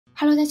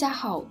Hello， 大家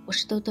好，我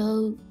是兜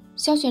兜。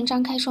萧玄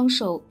张开双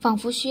手，仿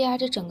佛虚压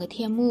着整个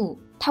天幕，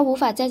他无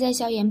法再在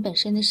萧炎本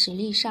身的实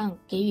力上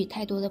给予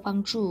太多的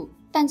帮助，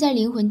但在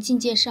灵魂境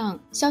界上，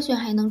萧玄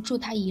还能助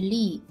他一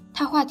力。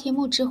他化天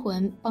幕之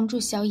魂帮助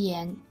萧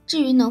炎，至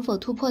于能否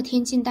突破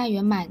天境大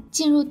圆满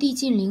进入地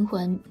境灵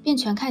魂，便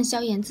全看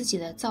萧炎自己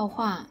的造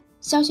化。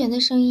萧玄的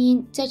声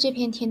音在这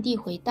片天地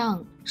回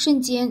荡，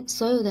瞬间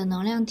所有的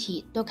能量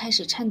体都开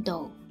始颤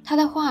抖，他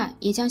的话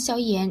也将萧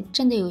炎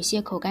震得有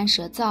些口干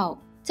舌燥。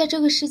在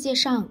这个世界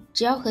上，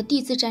只要和地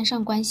字沾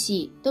上关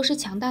系，都是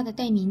强大的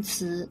代名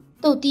词。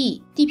斗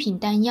地、地品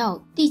丹药、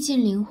地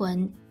境灵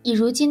魂。以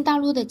如今大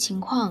陆的情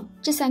况，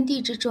这三地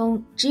之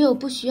中，只有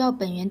不需要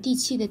本源地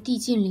气的地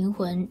境灵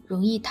魂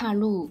容易踏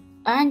入。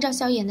而按照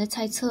萧炎的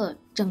猜测，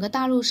整个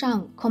大陆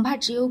上恐怕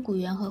只有古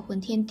元和魂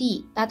天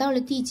地达到了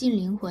地境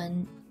灵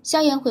魂。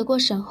萧炎回过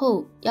神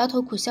后，摇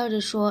头苦笑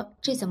着说：“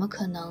这怎么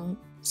可能？”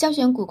萧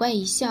玄古怪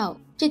一笑，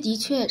这的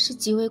确是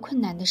极为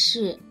困难的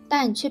事，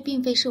但却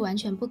并非是完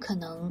全不可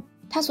能。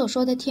他所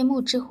说的天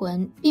幕之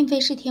魂，并非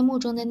是天幕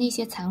中的那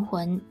些残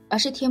魂，而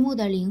是天幕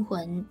的灵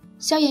魂。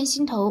萧炎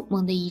心头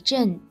猛地一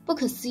震，不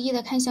可思议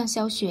地看向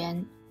萧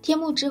玄。天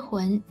幕之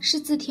魂是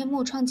自天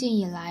幕创建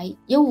以来，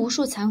由无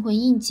数残魂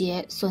印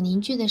结所凝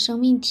聚的生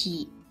命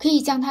体，可以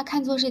将它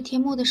看作是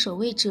天幕的守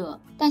卫者，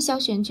但萧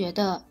玄觉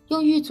得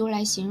用狱卒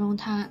来形容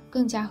它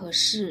更加合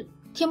适。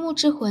天幕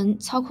之魂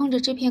操控着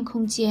这片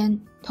空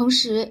间，同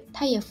时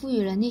它也赋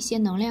予了那些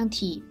能量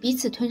体彼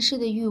此吞噬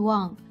的欲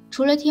望。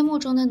除了天幕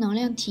中的能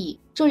量体，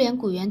就连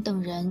古元等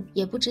人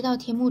也不知道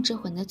天幕之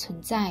魂的存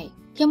在。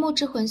天幕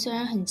之魂虽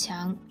然很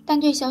强，但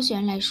对萧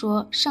玄来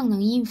说尚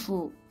能应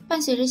付。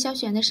伴随着萧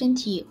玄的身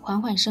体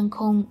缓缓升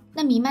空，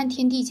那弥漫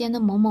天地间的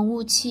蒙蒙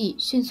雾气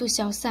迅速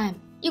消散，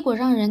一股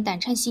让人胆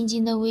颤心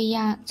惊的威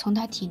压从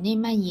他体内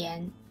蔓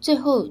延，最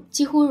后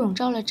几乎笼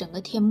罩了整个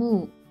天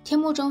幕。天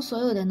幕中所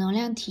有的能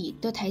量体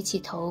都抬起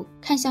头，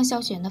看向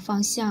萧玄的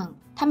方向，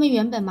他们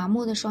原本麻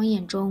木的双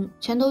眼中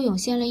全都涌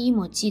现了一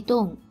抹激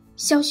动。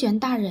萧玄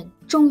大人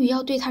终于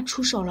要对他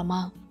出手了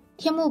吗？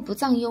天幕不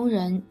葬庸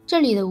人，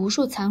这里的无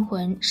数残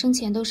魂生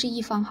前都是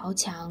一方豪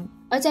强，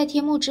而在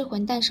天幕之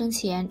魂诞生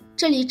前，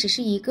这里只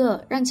是一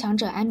个让强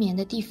者安眠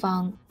的地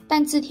方。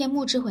但自天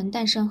幕之魂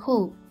诞生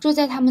后，住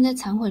在他们的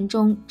残魂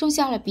中种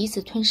下了彼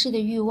此吞噬的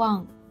欲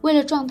望。为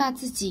了壮大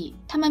自己，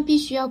他们必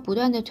须要不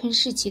断地吞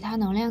噬其他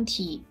能量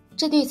体，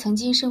这对曾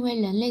经身为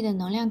人类的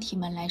能量体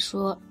们来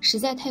说实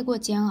在太过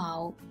煎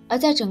熬。而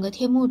在整个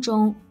天幕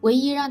中，唯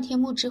一让天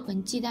幕之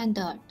魂忌惮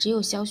的只有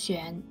萧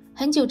玄。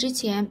很久之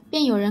前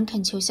便有人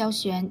恳求萧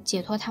玄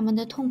解脱他们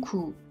的痛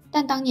苦，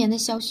但当年的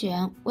萧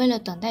玄为了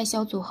等待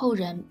萧族后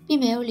人，并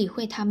没有理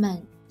会他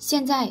们。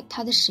现在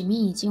他的使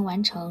命已经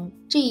完成，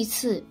这一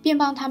次便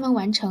帮他们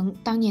完成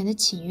当年的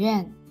请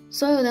愿。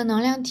所有的能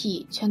量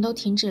体全都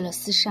停止了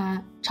厮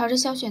杀，朝着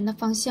萧玄的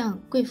方向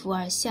跪伏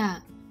而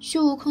下。虚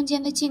无空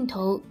间的尽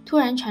头突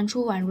然传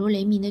出宛如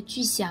雷鸣的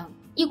巨响，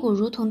一股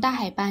如同大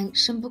海般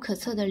深不可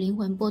测的灵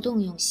魂波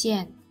动涌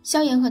现。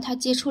萧炎和他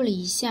接触了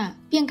一下，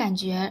便感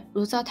觉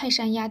如遭泰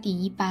山压顶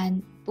一般。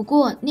不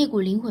过那股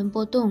灵魂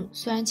波动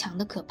虽然强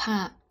得可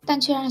怕，但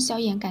却让萧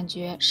炎感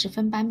觉十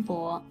分斑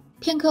驳。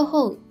片刻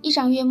后，一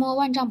张约莫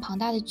万丈庞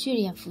大的巨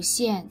脸浮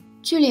现，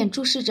巨脸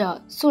注视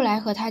着素来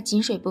和他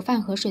井水不犯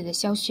河水的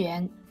萧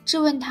玄，质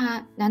问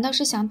他难道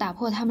是想打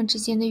破他们之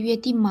间的约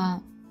定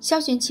吗？萧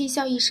玄轻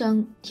笑一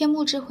声，天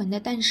幕之魂的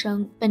诞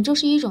生本就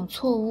是一种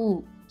错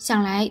误，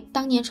想来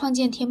当年创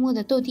建天幕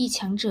的斗帝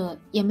强者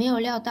也没有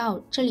料到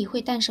这里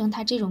会诞生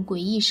他这种诡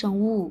异生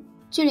物。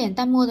巨脸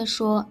淡漠地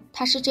说，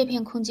他是这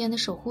片空间的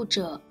守护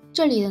者，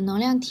这里的能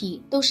量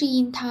体都是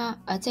因他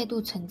而再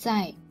度存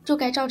在，就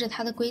该照着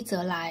他的规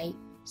则来。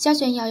萧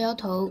玄摇摇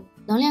头，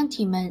能量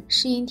体们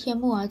是因天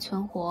幕而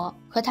存活，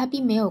和他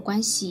并没有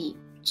关系。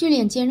巨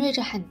脸尖锐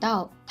着喊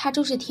道，他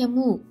就是天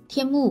幕，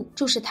天幕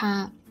就是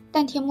他。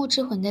但天幕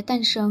之魂的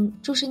诞生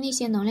就是那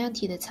些能量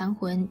体的残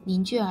魂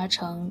凝聚而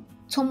成，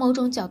从某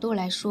种角度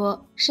来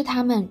说，是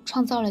他们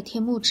创造了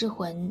天幕之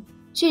魂。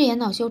巨脸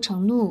恼羞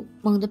成怒，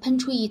猛地喷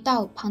出一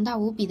道庞大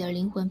无比的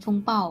灵魂风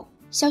暴。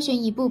萧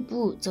玄一步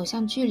步走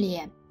向巨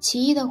脸，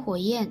奇异的火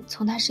焰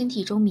从他身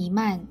体中弥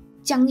漫，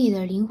将你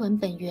的灵魂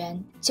本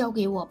源交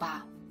给我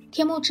吧。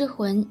天幕之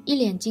魂一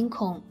脸惊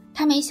恐，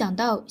他没想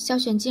到萧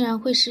玄竟然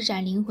会施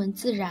展灵魂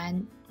自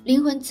燃。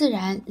灵魂自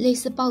燃类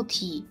似爆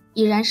体，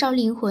以燃烧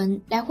灵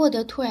魂来获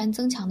得突然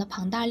增强的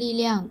庞大力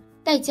量，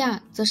代价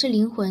则是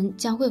灵魂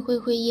将会灰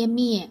灰烟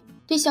灭。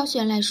对萧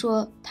玄来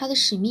说，他的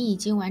使命已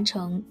经完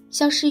成，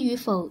消失与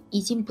否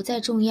已经不再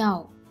重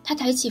要。他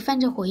抬起泛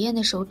着火焰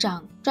的手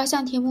掌，抓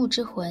向天幕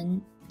之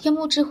魂。天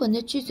幕之魂的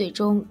巨嘴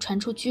中传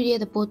出剧烈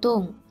的波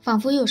动，仿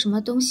佛有什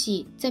么东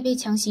西在被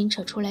强行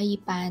扯出来一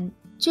般。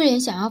巨脸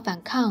想要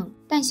反抗，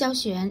但萧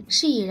玄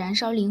是以燃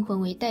烧灵魂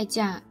为代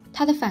价，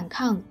他的反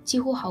抗几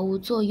乎毫无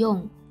作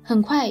用。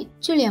很快，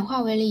巨脸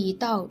化为了一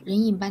道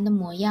人影般的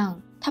模样，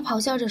他咆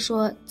哮着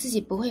说自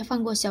己不会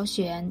放过萧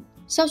玄。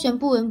萧玄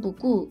不闻不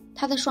顾，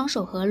他的双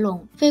手合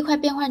拢，飞快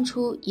变换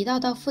出一道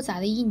道复杂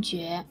的印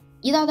诀，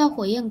一道道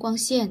火焰光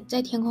线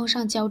在天空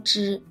上交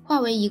织，化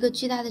为一个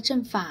巨大的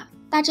阵法。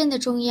大阵的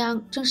中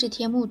央正是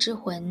天幕之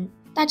魂。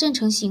大阵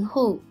成型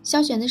后，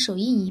萧玄的手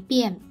印一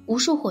变，无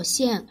数火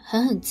线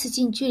狠狠刺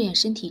进巨脸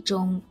身体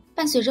中。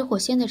伴随着火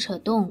线的扯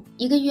动，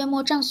一个约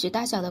莫丈许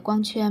大小的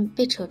光圈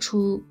被扯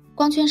出，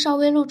光圈稍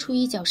微露出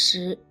一角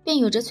时，便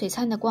有着璀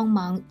璨的光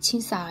芒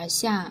倾洒而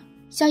下。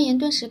萧炎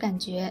顿时感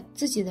觉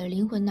自己的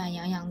灵魂暖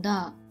洋洋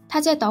的。他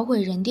在捣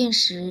毁人殿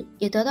时，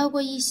也得到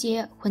过一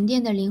些魂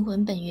殿的灵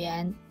魂本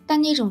源，但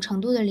那种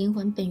程度的灵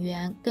魂本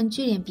源跟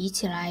巨脸比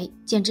起来，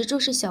简直就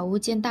是小巫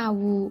见大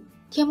巫。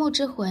天幕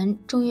之魂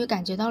终于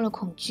感觉到了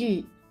恐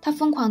惧，他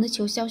疯狂地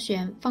求萧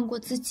玄放过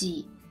自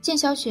己。见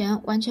萧玄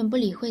完全不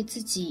理会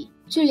自己，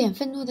巨脸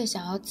愤怒地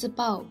想要自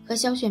爆，和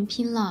萧玄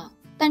拼了。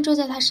但坐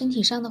在他身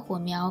体上的火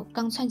苗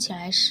刚窜起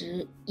来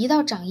时，一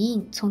道掌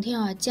印从天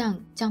而降，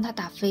将他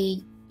打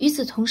飞。与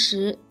此同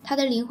时，他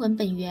的灵魂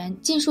本源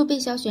尽数被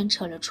萧玄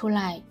扯了出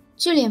来。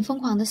巨脸疯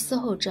狂地嘶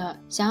吼着，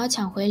想要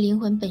抢回灵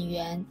魂本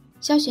源。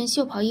萧玄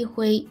袖袍一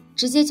挥，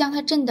直接将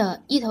他震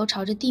得一头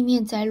朝着地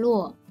面栽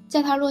落。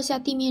在他落下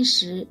地面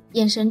时，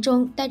眼神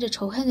中带着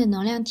仇恨的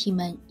能量体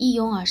们一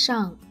拥而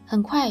上，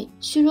很快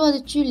虚弱的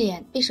巨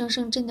脸被生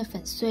生震得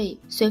粉碎，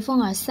随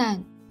风而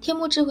散。天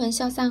幕之魂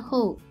消散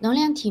后，能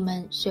量体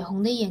们血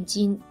红的眼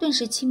睛顿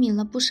时清明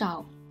了不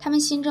少，他们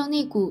心中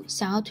那股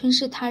想要吞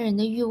噬他人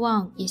的欲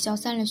望也消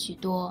散了许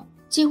多。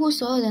几乎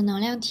所有的能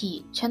量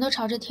体全都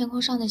朝着天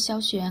空上的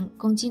萧玄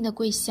恭敬地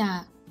跪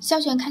下。萧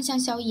玄看向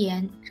萧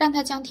炎，让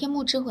他将天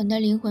幕之魂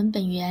的灵魂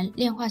本源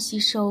炼化吸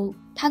收，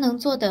他能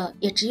做的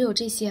也只有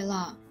这些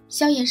了。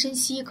萧炎深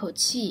吸一口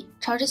气，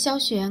朝着萧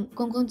玄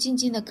恭恭敬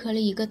敬地磕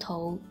了一个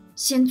头。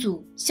先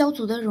祖萧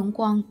族的荣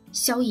光，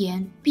萧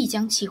炎必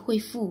将其恢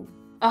复。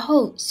而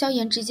后萧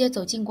炎直接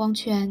走进光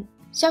圈。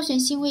萧玄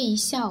欣慰一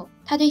笑，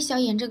他对萧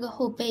炎这个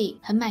后辈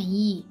很满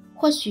意，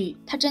或许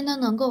他真的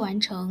能够完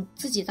成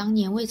自己当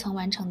年未曾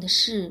完成的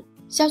事。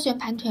萧玄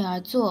盘腿而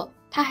坐，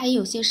他还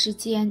有些时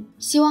间，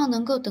希望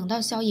能够等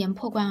到萧炎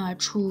破关而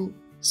出。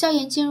萧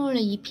炎进入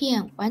了一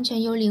片完全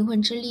由灵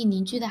魂之力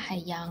凝聚的海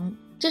洋，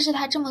这是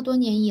他这么多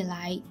年以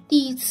来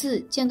第一次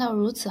见到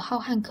如此浩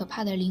瀚可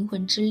怕的灵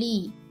魂之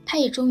力。他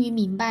也终于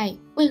明白，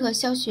为何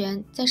萧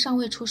玄在尚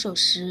未出手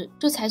时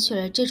就采取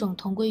了这种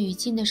同归于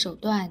尽的手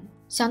段。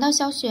想到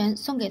萧玄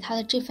送给他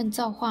的这份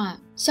造化，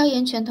萧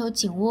炎拳头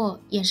紧握，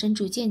眼神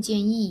逐渐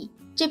坚毅。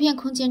这片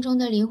空间中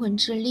的灵魂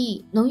之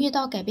力浓郁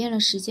到改变了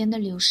时间的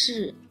流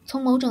逝。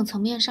从某种层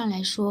面上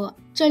来说，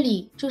这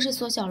里就是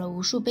缩小了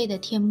无数倍的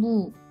天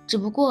幕，只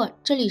不过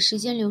这里时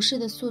间流逝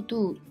的速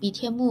度比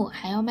天幕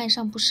还要慢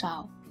上不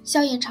少。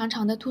萧炎长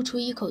长地吐出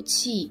一口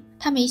气，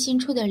他眉心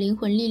处的灵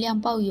魂力量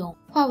暴涌，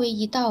化为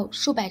一道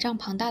数百丈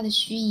庞大的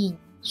虚影。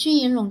虚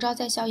影笼罩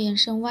在萧炎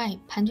身外，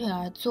盘腿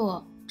而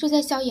坐。就在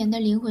萧炎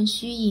的灵魂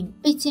虚影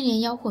被金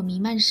莲妖火弥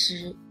漫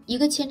时，一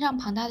个千丈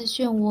庞大的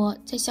漩涡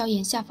在萧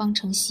炎下方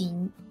成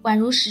型，宛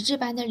如实质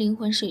般的灵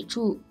魂水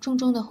柱重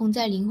重地轰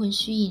在灵魂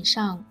虚影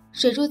上。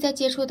水柱在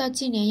接触到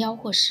金莲妖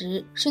火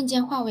时，瞬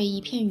间化为一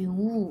片云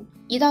雾。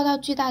一道道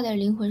巨大的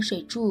灵魂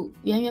水柱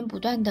源源不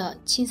断地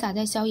倾洒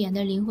在萧炎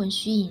的灵魂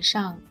虚影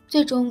上，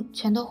最终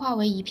全都化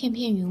为一片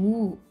片云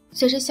雾。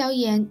随着萧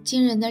炎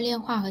惊人的炼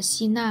化和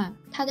吸纳，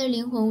他的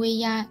灵魂威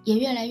压也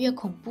越来越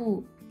恐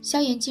怖。萧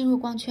炎进入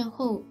光圈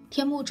后，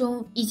天幕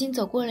中已经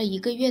走过了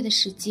1个月的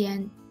时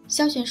间。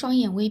萧玄双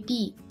眼微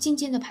闭，静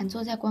静地盘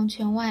坐在光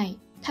圈外。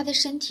他的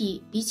身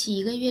体比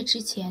起1个月之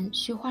前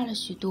虚化了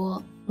许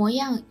多，模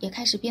样也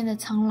开始变得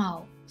苍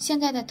老。现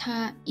在的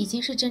他已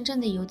经是真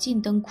正的油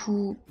尽灯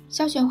枯。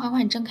萧玄缓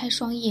缓睁开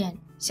双眼，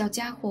小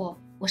家伙，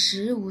我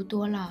时日无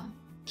多了。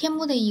天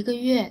幕的1个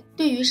月，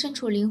对于身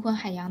处灵魂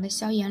海洋的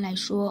萧炎来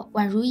说，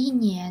宛如1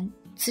年。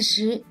此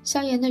时，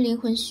萧炎的灵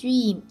魂虚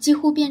影几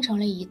乎变成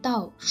了一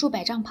道数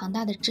百丈庞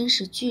大的真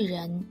实巨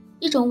人，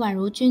一种宛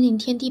如君临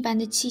天地般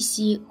的气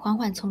息缓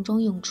缓从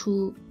中涌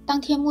出。当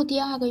天幕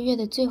第2个月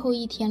的最后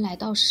一天来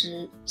到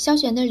时，萧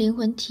玄的灵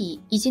魂体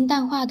已经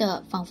淡化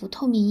的仿佛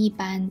透明一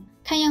般，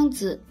看样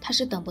子他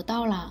是等不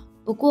到了。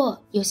不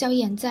过有萧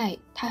炎在，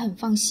他很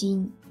放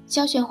心。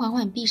萧玄缓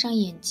缓闭上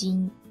眼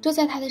睛，就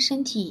在他的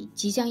身体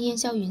即将烟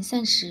消云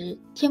散时，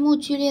天幕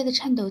剧烈的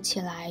颤抖起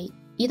来，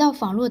一道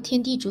仿若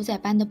天地主宰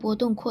般的波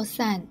动扩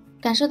散。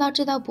感受到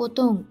这道波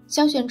动，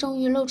萧玄终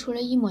于露出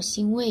了一抹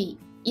欣慰。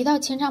一道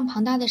千丈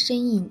庞大的身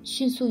影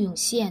迅速涌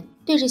现，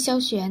对着萧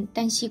玄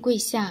单膝跪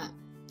下：“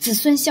子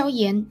孙萧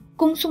炎，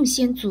恭送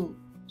先祖。”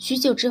许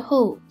久之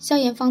后，萧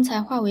炎方才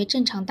化为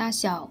正常大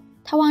小。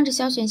他望着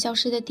萧玄消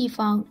失的地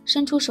方，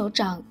伸出手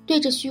掌，对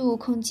着虚无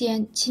空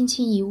间轻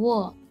轻一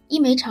握，一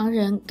枚常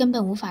人根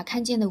本无法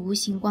看见的无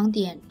形光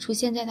点出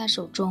现在他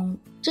手中。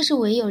这是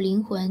唯有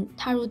灵魂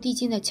踏入地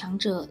境的强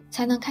者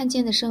才能看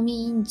见的生命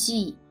印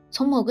记。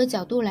从某个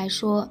角度来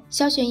说，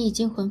萧玄已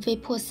经魂飞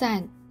魄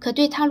散，可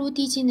对踏入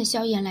地境的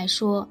萧炎来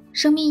说，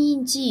生命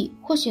印记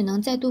或许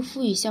能再度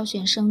赋予萧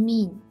玄生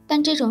命，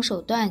但这种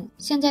手段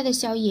现在的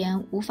萧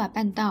炎无法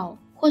办到，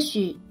或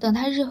许等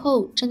他日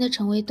后真的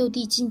成为斗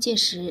帝境界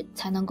时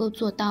才能够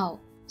做到。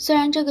虽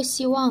然这个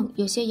希望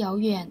有些遥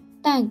远，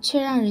但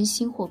却让人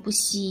心火不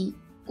息。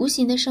无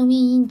形的生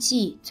命印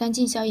记钻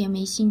进萧炎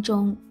眉心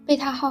中，被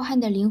他浩瀚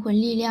的灵魂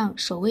力量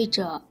守卫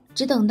着。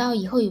只等到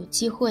以后有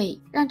机会，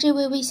让这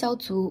位为萧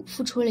族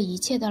付出了一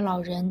切的老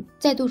人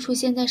再度出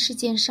现在世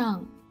间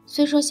上。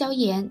虽说萧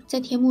炎在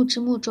天幕之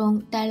墓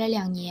中待了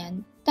2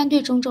年，但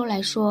对中州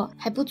来说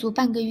还不足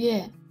半个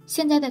月。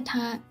现在的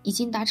他已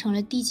经达成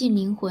了地境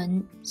灵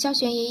魂，萧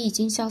玄也已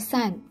经消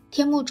散，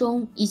天幕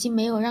中已经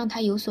没有让他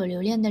有所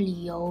留恋的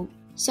理由。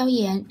萧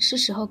炎是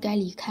时候该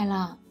离开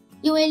了。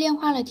因为炼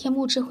化了天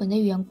幕之魂的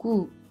缘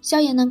故，萧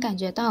炎能感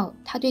觉到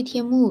他对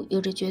天幕有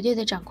着绝对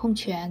的掌控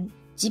权，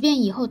即便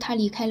以后他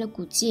离开了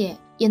古界，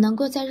也能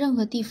够在任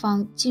何地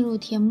方进入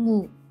天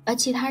幕。而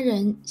其他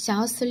人想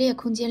要撕裂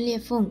空间裂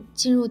缝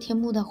进入天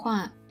幕的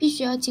话，必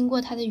须要经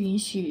过他的允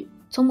许。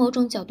从某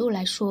种角度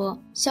来说，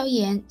萧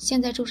炎现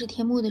在就是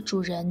天幕的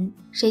主人，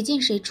谁进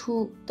谁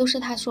出都是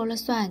他说了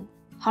算。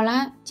好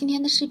啦，今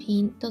天的视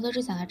频都就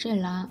讲到这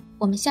里啦，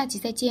我们下集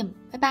再见，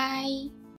拜拜。